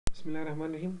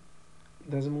Bismillahirrahmanirrahim.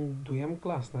 دا زموږ دویم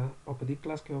کلاس ده او په دې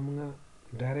کلاس کې به موږ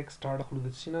ډایرکټ سټارټ اخلو د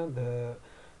څه نه د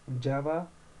جاوا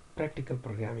پریکټیکل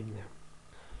پروګرامینګ نه.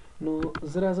 نو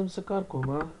زه راځم څه کار کوم،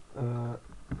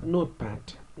 نوټ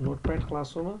پیډ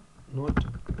خلاصوم، نوټ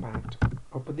پیډ،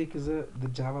 او په دې کې زه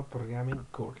د جاوا پروګرامینګ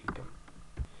کوډ لیکم.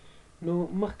 نو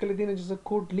مخکې له دې نه چې زه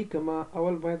کوډ لیکم،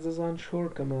 اول باید زه ځان شور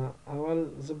کړم. اول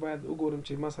زه باید وګورم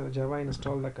چې ما سره جاوا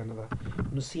انسټال ده که نه ده.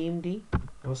 نو سی ایم ډي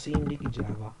او سی ایم ډي کې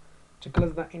جاوا چې کله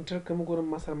زه دا انټر کوم ګورم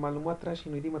ما سره معلومات راشي،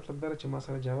 نو دې مطلب دا چې ما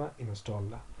سره جاوا انسټال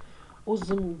ده. اوس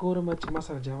زه ګورم چې ما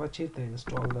سره جاوا چیرته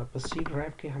انسټال ده. په سی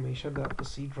ډرایو کې همیشه ده، په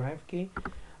سی ډرایو کې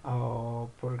او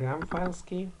پروګرام فایلز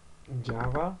کې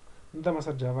جاوا دا ما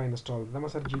سره جاوا انسټال ده.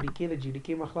 ما سره جی ډي کې ده، جی ډي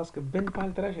کې ما خلاص که بن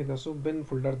فایل ته راشي، تاسو بن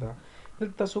فولډر ده.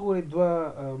 دلته تاسو ګورئ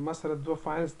ما سره دوه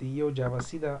فایلز دي، یو جاوا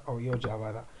سی ده او یو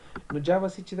جاوا ده. نو جاوا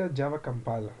سی چې ده جاوا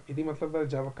کمپایلر، دې مطلب دا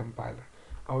جاوا کمپایلر،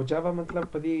 او جاوا مطلب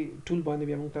په دې ټول باندې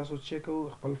بیا موږ تاسو چې کوو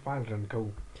خپل فایل رن کوو.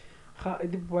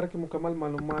 دې په باره کې مکمل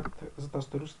معلومات زه تاسو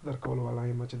ته وروسته درکولو والا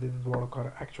یم چې د دې دواړو کار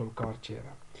اکچوال کار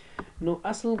چیرې. نو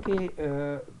اصل کې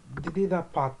د دې دا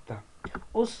پات ده.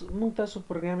 اوس موږ تاسو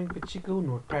پروګرامینګ په چې کوو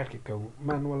نوټ پیډ کې کوو،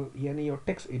 مانوال یعنی یو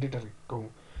ټیکس ایډیټر کې کوو.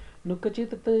 نو که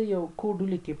چېرته ته یو کوډ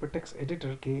ولیکې په ټیکس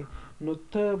ایډیټر کې، نو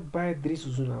ته باید درې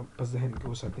څیزونه په ذهن کې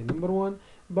وساتې. نمبر 1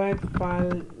 باید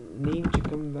فایل نیم چې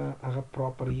کوم ده هغه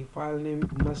پراپر وي، فایل نیم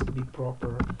مست بی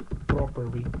پراپر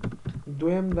وي.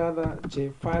 دویم دا ده چې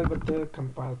فایل به ته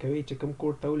کمپایل کوي، چې کوم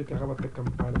کوډ ته ولیکې هغه به ته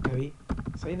کمپایل کوي،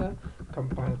 صحیح ده،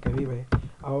 کمپایل کوي به.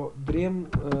 او دریم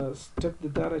سټپ د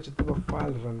دا چې ته به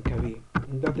فایل رن کوي.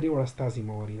 دا درې وړه ستا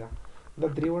ذمهواري ده، دا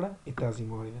درې وړه ستا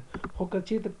ذمهواري ده. خو که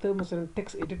چېرته ته مثلا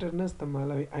ټیکس ایډیټر نه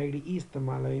استعمالوي، آی ډي ای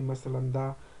استعمالوي، مثلا دا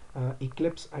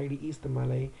ایکلیپس آی ډي ای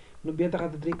استعمالوي، نو بیا دغه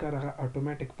د درې کار هغه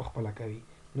اتوماتیک په خپله کوي.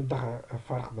 نو دغه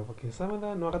فرق ده پکې، سمه ده.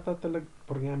 نو هغه ته لږ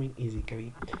پروګرامینګ ایزي کوي.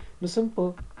 نو سمپل.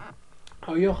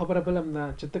 او یو خبره بل هم ده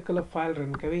چې ته کله فایل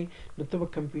رن کوي، نو ته به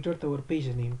کمپیوټر ته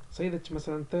ورپېژنې، صحیح ده، چې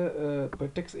مثلا ته په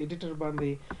ټیکس ایډیټر باندې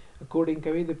کوډینګ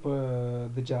کوي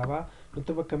د جاوا، نو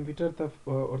ته به کمپیوټر ته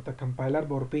ورته کمپایلر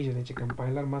به ورپېژنې چې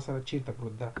کمپایلر ما سره چیرته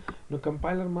پروت ده. نو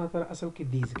کمپایلر ما سره اصل کې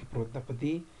دې ځای کې پروت ده، په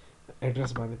دې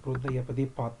ایډرس باندې پروت ده یا په دې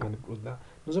پات باندې پروت ده.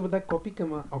 نو زه به دا کاپي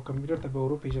کړم او کمپیوټر ته به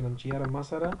وروپېژنم چې یاره ما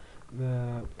سره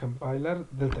کمپایلر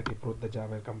دلته کې پروت ده،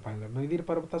 جاوا کمپایلر. نو دې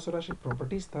لپاره به تاسو راشئ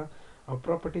پراپرټیز ته، او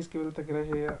پراپرټیز کې به دلته کې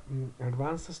راشئ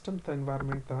ایډوانس سیسټم ته،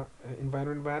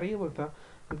 انوایرمنټ ویریبل ته،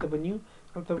 دلته به نیو،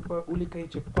 دلته به ولیکئ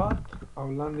چې پات، او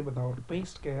لاندې به دا ور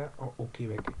پیسټ کړئ او اوکې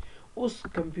به کړئ. اوس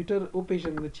کمپیوټر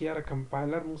وپېژند چې یاره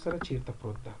کمپایلر موږ سره چیرته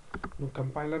پروت ده. نو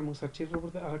کمپایلر موږ سره چیرته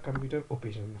پروت ده، هغه کمپیوټر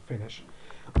وپېژند، فینش.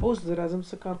 اوس زه راځم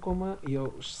څه کار کوم، یو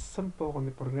سمپل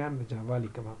غوندې پروګرام د جاوا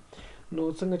لیکم. نو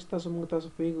څنګه چې موږ تاسو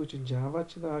پوهېږو چې جاوا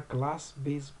چې دا کلاس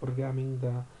بیز پروګرامینګ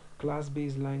ده، کلاس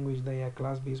بیز لینګویج ده یا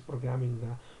کلاس بیز پروګرامینګ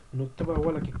ده. نو ته به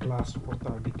اوله کې کلاس ورته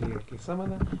ډیکلیئر کړې، سمه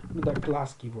ده. نو دا کلاس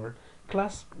کیورډ،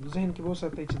 کلاس ذهن کې به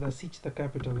وساتئ چې دا سی چې د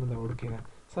کیپیټل نه ده، وړوکې ده،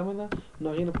 سمه ده. نو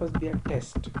هغې نه پس بیا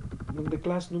ټیسټ، نو د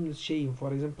کلاس نوم شی،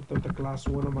 فار ایگزامپل ته ورته کلاس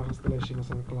 1 هم اخیستلی شي،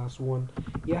 مثلا کلاس 1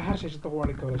 یا هر شی چې ته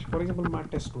غواړې کولی شي. فار ایگزامپل ما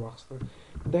ټیسټ واخیسته،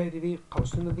 دا د دې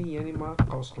قوسونه دي، یعنی ما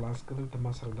قوس خلاص کړ، دلته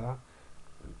ما سره دا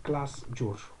کلاس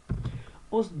جوړ شو.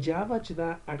 اوس جاوا چې دا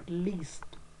اټ لیست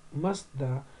مست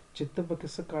ده چې ته پکې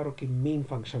څه کار وکړې، مین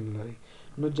فنکشن لري.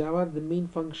 نو جاوا د مین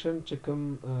فنکشن چې کوم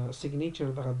سیګنیچر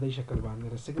دغه دې شکل باندې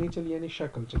ده، سیګنیچر یعنی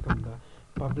شکل چې کوم ده،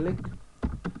 پبلک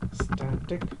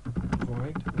static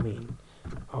void main،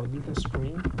 او دلته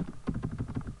string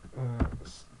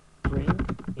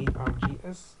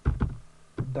args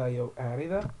دا یو ارې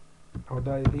ده، او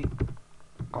دا دې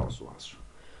قوس واس شو.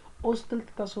 اوس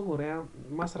دلته تاسو ګورئ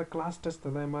ما سره کلاس ټیسټ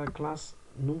ده، ما کلاس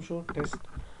نوم شو ټیسټ،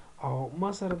 او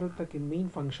ما سره دلته کې مین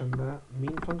فنکشن ده،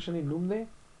 مین فنکشن یې نوم دی،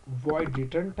 void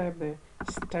ریټرن ټایپ دی،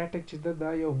 static چې ده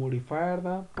دا یو موډیفایر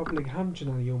ده، پبلک هم چې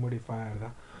یو موډیفایر ده.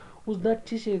 اوس دا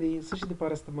څه شی دی، څه شي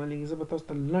دپاره استعمالیږي، زه به تاسو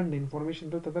ته لنډ انفارمیشن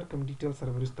دلته درکړم، ډیټیل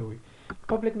سره وروسته وي.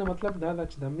 پبلک نه مطلب دا ده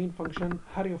چې دا مین فنکشن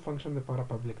هر یو فنکشن دپاره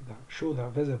پبلک ده، شو ده،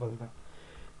 ویزیبل ده.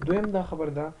 دویم دا خبر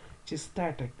ده چې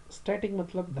سټیټک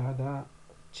مطلب دا ده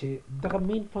چې دغه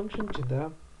مین فنکشن چې ده،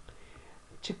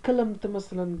 چې کله ته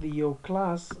مثلا د یو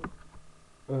کلاس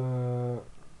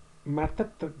میتھډ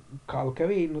ته کال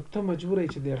کوي، نو ته مجبور یې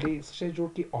چې د هغې څه شی جوړ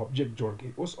کړي، آبجیکټ جوړ کړي.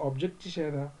 اوس آبجیکټ څه شی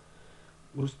ده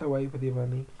وروسته وایو، په دې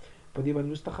باندې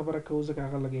وروسته خبره کوو، ځکه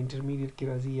هغه لږ انټرمیډیټ کې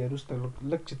راځي، یا وروسته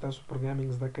لږ چې تاسو پروګرامینګ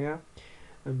زده کوئ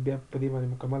بیا په دې باندې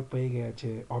مکمل پوهېږئ چې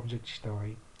آبجیکټ څه ته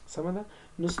وایي، سمه ده.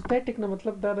 نو سټیټک نه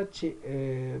مطلب دا ده چې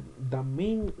دا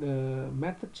مین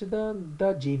میتھډ چې ده دا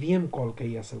جی وي ایم کال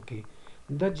کوي، اصل کې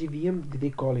دا جی وي ایم د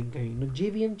دې کالینګ کوي. نو جی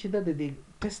وي ایم چې ده د دې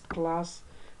ټیسټ کلاس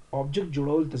object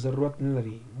جوړول ته ضرورت نه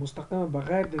لري مستقیما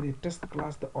بغیر د ټیسټ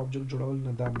کلاس د object جوړول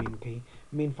نه دا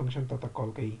مین فنکشن ته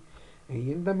کال کوي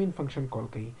یعنی دا مین فنکشن کال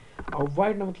کوي او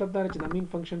void نه مطلب دا چې دا مین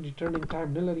فنکشن ریټرنینګ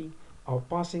ټایپ نه لري او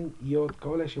پاسینګ یو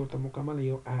کولای شي ورته مکمل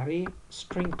یو ارې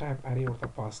سټرینګ ټایپ ارې ورته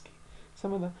پاس کړي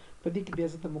سمه ده په دې کې بیا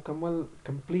زه د مکمل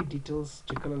کمپلیټ ډیټیلز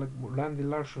چې کله لږ وړاندې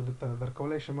لاړ شو درته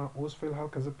درکولی شم اوس فی الحال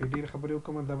که زه پرې ډېرې خبرې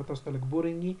وکړم دا به تاسو ته لږ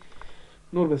بورینګ وي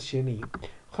نور بس شی نه وي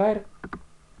خیر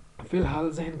فی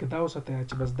الحال ذهن کې دا وساته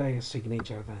چې بس دا یې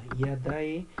سیګنیچر ده یا دا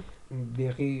یې د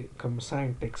هغې کوم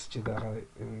ساینټکس چې دغه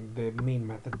د مین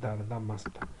میتھډ دا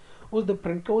مست ده اوس د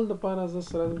پرنټ کولو دپاره زه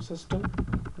سره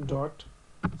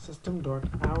system dot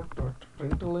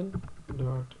out.println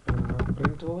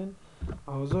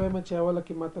او زه وایم چې اوله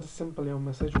کې ماته سمپل یو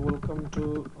میسج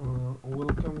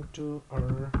welcome to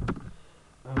our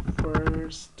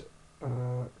first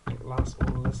class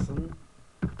or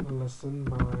lesson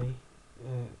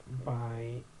by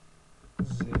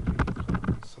Zeri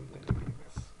something like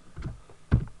this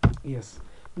yes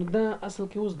نو دا اصل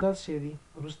کې اوس داس شی دی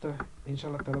وروسته ان شاء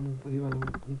الله تعالی موږ په دې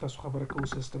باندې تاسو خبره کوو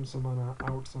سیستم سمانه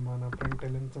اوټ سمانه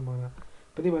پرنټلن سمانه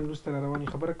په دې باندې وروسته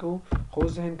رواني خبره کوو خو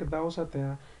ذهن کې دا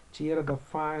وساته چې یاره د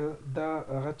فایل دا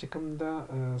هغه چې کوم دا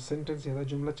سنټنس یا دا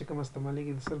جمله چې کوم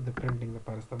استعمالېږي د صرف د پرنټینګ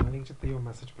لپاره استعمالېږي چې ته یو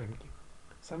میسج پرنټ کړي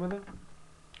سمه ده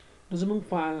نو زموږ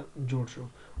فایل جوړ شو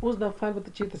اوس دا فایل به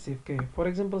ته چېرته سیف کوې فار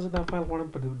ایگزامپل زه دا فایل غواړم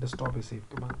په ډیسکټاپ یې سیف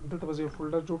کړم دلته به زه یو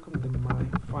فولډر جوړ کړم د مای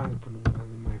فایل په نوم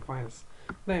باندې مای فایلز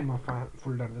دا یې ما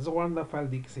فولډر دی زه غواړم دا فایل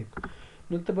دې کې سیف کړم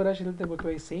نو دلته به راشي دلته به ورته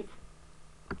وایي سیف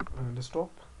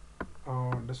ډیسکټاپ او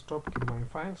ډیسکټاپ کې مای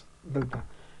فایلز دلته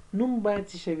نوم باید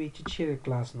څه شی وي چې چیرې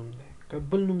کلاس نوم دی که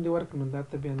بل نوم دې ورکړو نو دا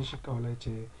ته بیا نشي کولی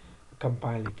چې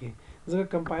کمپایل یې کړې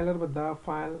ځکه کمپایلر به دا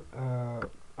فایل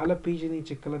اله پیژني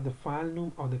چې کله د فایل نوم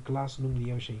او د کلاس نوم دی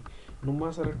یو شی نو ما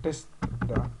سره ټیسټ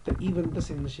دا ته ایون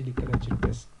داسې نشي لیکلی چې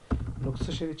ټیسټ نو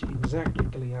څه شی دی چې ایګزیکټ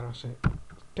لیکلی یا راشي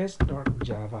ټیسټ ډاټ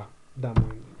جاوا دا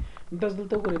مهم دی تاسو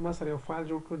دلته وګورئ ما سره یو فایل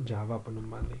جوړ کړو جاوا په نوم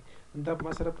باندې دا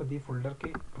ما سره په دې فولډر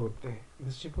کې پروت دی د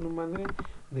څه په نوم باندې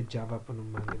د جاوا په نوم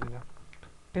باندې دی دا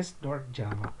ټیسټ ډاټ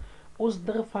جاوا اوس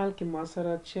دغه فایل کې ما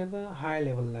سره چې دا های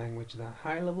لیول لینګویج دا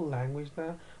های لیول لینګویج دا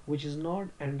which is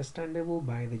not understandable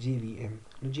by the JVM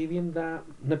نو JVM دا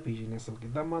نه پیژني اصل کې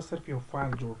دا ما صرف یو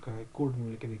فایل جوړ کړی کوډ مې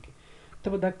لیکلی کې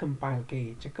ته به دا کمپایل کوي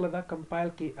چې کله دا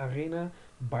کمپایل کې هغې نه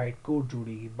بایټ کوډ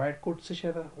جوړېږي بایټ کوډ څه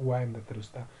شی ده وایم درته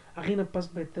وروسته هغې نه پس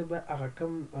به ته به هغه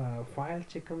کوم فایل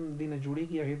چې کوم دې نه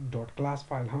جوړېږي هغې ډاټ کلاس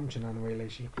فایل هم چنان ویلی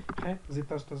شي خیر زه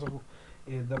تاسو ته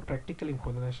دا پریکټیکلی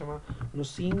ښودلی شم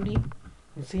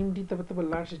نو سیم ډي ته به ته به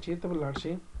لاړ شي چېرته به لاړ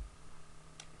شي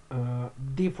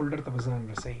دې فولډر ته به ځان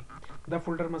رسوي دا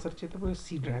فولډر ما سره چېرته به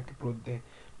سی ډرایو کې پروت دی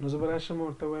نو زه به راشم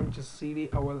ورته وایم چې سی ډي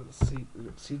اول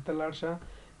سی ته لاړ شه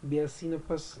بیا سی نه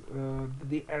پس د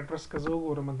دې اډرس که زه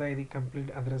وګورم دا یې د کمپلیټ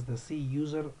ادرس د سی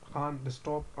یوزر خان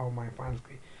ډیسکټاپ او مای فایلز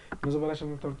کې نو زه به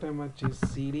راشم ورته ورته وایم چې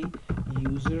سی ډي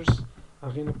یوزرز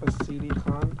هغې نه پس سی ډي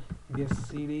خان بیا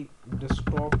سی ډي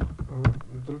ډیسکټاپ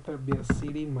دلته بیا سی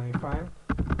ډي مای فایل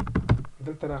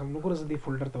دلته راغلم نو ګوره زه دې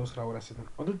فولډر ته اوس راورسېدم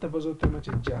او دلته به زه ورته وایم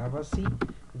چې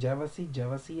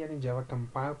جاوا سی یعنې جاوا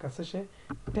کمپایل که څه شی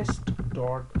ټیسټ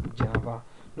ډاټ جاوا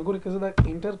نو ګوره که زه دا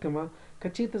انټر کړم که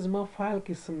چېرته زما فایل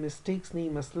کې څه مسټیکس نه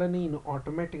وي مسله نه وي نو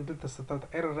اټومیټیک دلته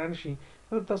ستاسو ایرر رن شي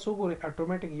دلته تاسو وګورئ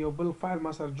اټومیټیک یو بل فایل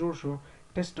ما سره جوړ شو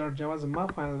ټیسټ ډاټ جاوا زما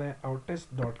فایل دی او ټیسټ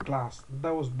ډاټ کلاس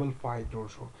دا اوس بل فایل جوړ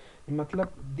شو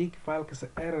مطلب دې فایل کې څه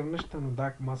ایرر نشته نو دا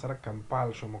ما سره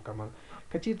کمپایل شو مکمل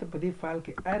که چېرته په دې فایل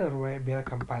کې ایرر وای بیا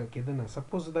کمپایل کېده نه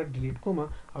سپوز دا ډیلیټ کوم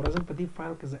او راځم په دې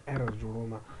فایل کې زه ایرر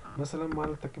جوړوم مثلا ما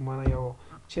دلته کې مانه یو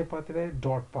چې پاتې دی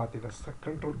ډاټ پاتې ده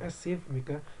کنټرول اس سیف مې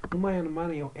کړه نو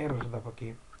مانه یو ایرر ده پکې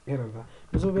ایرر ده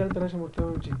نو زه بیا هلته راشم ورته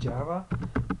وایم چې جاوا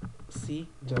سی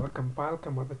جاوا کمپایل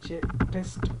کړه ماته چې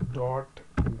ټیسټ ډاټ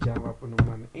جاوا په نوم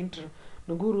باندې انټر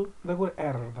نو ګورو دا ګوره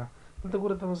ایرر ده دلته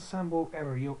ګوره ته سامبو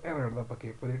ایرر یو ایرر ده پکې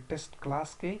په دې ټیسټ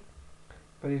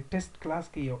کلاس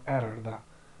کې یو ایرر ده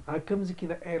کوم ځای کې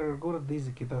دا ایرر ګوره دې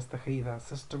ځای کې تاسو ته ښیي دا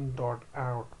سیسټم ډاټ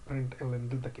آوټ پرنټ الن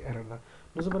دلته کې ایرر ده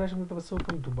نو زه به راشم دلته به څه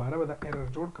وکړم دوباره به دا ایرر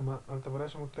جوړ کړم هلته به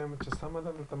راشم ورته وایم چې سمه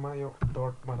ده دلته ما یو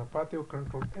ډاټ مانه پاتې و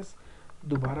کنټرول اس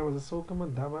دوباره به زه څه وکړم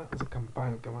دا به زه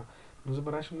کمپایل کړم نو زه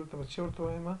به راشم دلته به څه ورته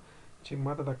وایم چې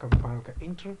ما ته دا کمپایل کړه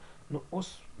انټر نو اوس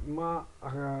ما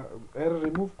هغه ایرر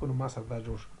ریموو کړو نو ما سره دا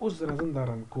جوړ شو اوس زه راځم دا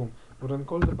رن کوم نو رن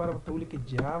کولو دپاره به ته ولیکې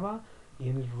جاوا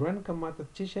یعنې رن کړه ما ته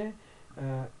څه شی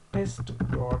ټیسټ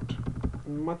ډاټ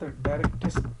ما ته ډایرکټ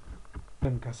ټیسټ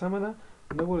رن کړه سمه ده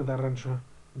نو ګوره دا رن شوه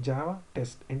جاوا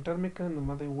ټیسټ انټر مې کړه نو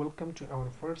ما ته ویلکم ټو اور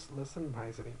فرست لیسن بای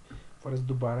زری فرست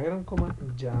دوباره یې رن کوم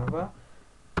جاوا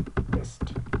ټیسټ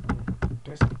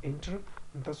انټر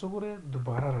تاسو ګوره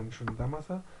دوباره رن شو دا ما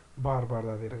سره بار بار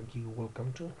دا دی رن کیږي. ویلکم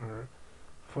ټو our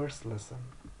first lesson.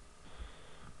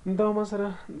 دا ما سره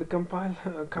د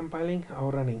کمپایلینګ او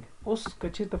رننګ. اوس که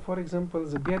چېرته فار ایگزامپل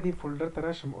زه بیا دې فولډر ته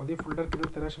راشم او دې فولډر کې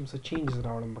دلته راشم څه چینجز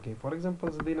راوړم پکې. فار ایگزامپل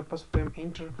زه دې نه پس وایم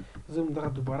انټر، زه همدغه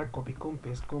دوباره کاپي کوم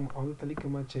پیسټ کوم او دلته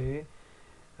لیکم چې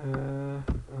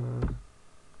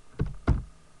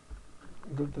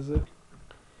دلته زه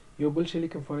یو بل شی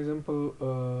لیکم. فار ایگزامپل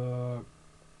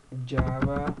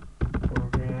جاوا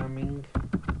پروګرامینګ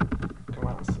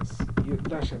کلاسز،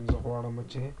 دا شی زه غواړم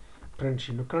چې پرنټ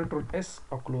شي. نو کنټرول اس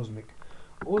او کلوز میک.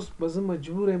 اوس به زه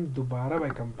مجبور یم دوباره به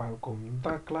کمپایل کوم.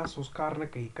 دا کلاس اوس کار نه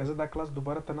کوي. که زه دا کلاس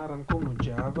دوباره ته نه رن کوم نو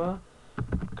جاوا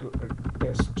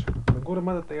ټیسټ، نو ګوره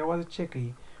ما درته یوازې چک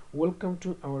کوي ویلکم ټو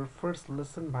اور فرست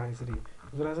لیسن بای ظریف.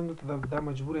 زه راځم دلته دا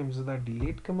مجبور یم زه دا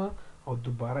ډیلیټ کړم او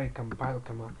دوباره یې کمپایل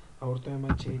کړم او ورته وایم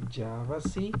چې جاوا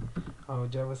سی او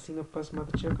جاوا سی نه پس ما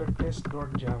ته چک کړ ټیسټ ډاټ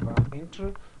جاوا انټر،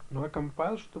 نو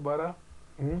کمپایل شو دوباره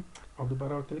او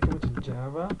دوباره ورته لیکم چې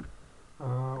جاوا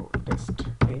ټیسټ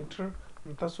انټر.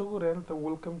 تاسو ګورئ دلته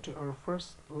ویلکم ټو اور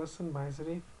فرست لیسن بای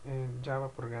ظریف جاوا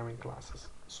پروګرامینګ کلاسز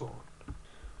سو آن.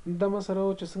 دا ما سره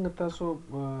و چې څنګه تاسو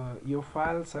یو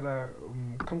فایل سره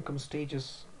کم سټیجز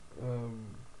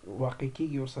واقع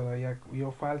کیږي ورسره، یا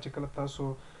یو فایل چې کله تاسو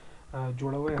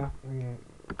جوړوئ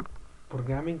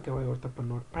پروګرامینګ کوئ ورته په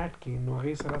نوټ پیډ کې، نو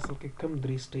هغې سره اصل کې کم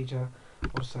 3 سټیجه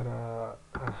ورسره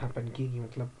هپن کیږي،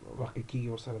 مطلب واقع کیږي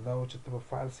ورسره. دا و چې ته به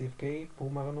فایل سیف کوئ په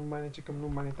همغه نوم باندې چې کوم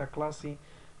نوم باندې تا کلاس وي،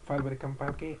 فایل به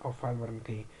کمپایل کوي او فایل به رن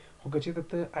کوي. خو که چېرته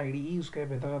ته آی ډي ای یوز کوې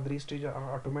بیا دغه 3 سټیجه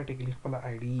اټومیټیکلی خپله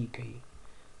آی ډي ای کوي.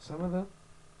 سمه ده؟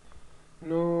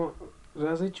 نو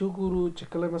راځئ چې وګورو چې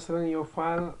کله مثلا یو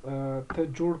فایل ته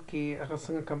جوړ کې هغه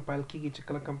څنګه کمپایل کیږي. چې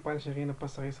کله کمپایل شي هغې نه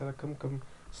پس هغې سره کم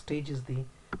سټیجز دي،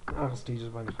 هغه سټیجز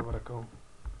باندې خبره کوم.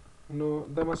 نو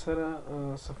دا مثلا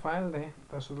څه فایل دی،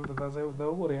 تاسو دلته دا ځای دا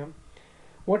وګورئ.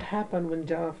 What happened when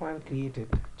Java file created؟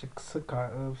 چې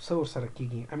څه ورسره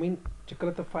کیږي. I mean چې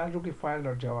کله ته فایل جوړ کړې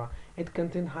file.java it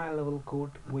contain high level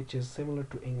code which is similar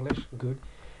to English. good.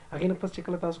 هغې نه پس چې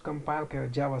کله تاسو کمپایل کړئ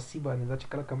جاوا سی باندې، دا چې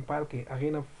کله کمپایل کړئ هغې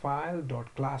نه فایل ډاټ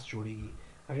کلاس جوړېږي.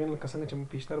 هغې نه لکه څنګه چې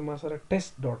پیشتر ما سره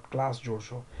ټیسټ ډاټ کلاس جوړ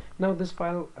شو. Now this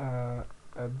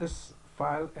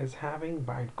file is having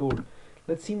bytecode.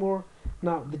 Let's see more.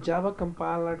 Now the Java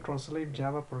compiler translates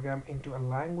Java program into a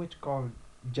language called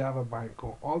Java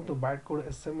bytecode. Although bytecode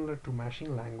is similar to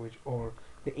machine language or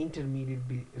the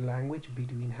intermediate language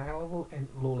between high level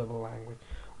and low level language.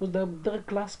 اوس دغه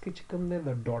کلاس کې چې کوم دی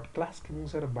د ډاټ کلاس کې موږ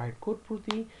سره بایټ کوډ پروت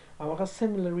وي او هغه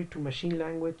سیملري ټو ماشین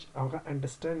لینګویج او هغه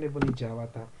انډرسټینډیبلی جاوا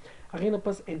ته. هغې نه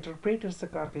پس انټرپریټر څه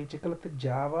کار کوي چې کله ته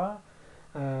جاوا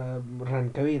رن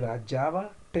کوي دا جاوا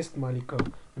ټیسټ مالی کو،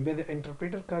 بیا د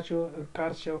انټرپریټر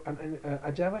کار شو.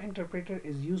 A Java interpreter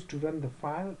is used to run the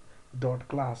file dot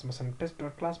class. مثلا test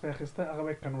dot class به اخیسته هغه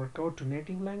به convert کوو to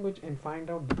native language and find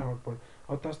out the output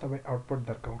او تاسو ته به output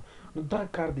درکوو. نو دا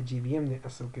کار د جی وی ایم دی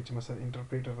اصل کې چې مثلا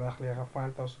انټرپریټر راخلي هغه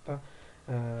فایل تاسو ته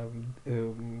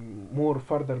مور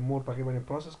فردر مور په هغې باندې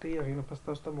پروسس کوي، هغې نه پس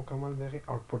تاسو ته مکمل د هغې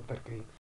output درکوي.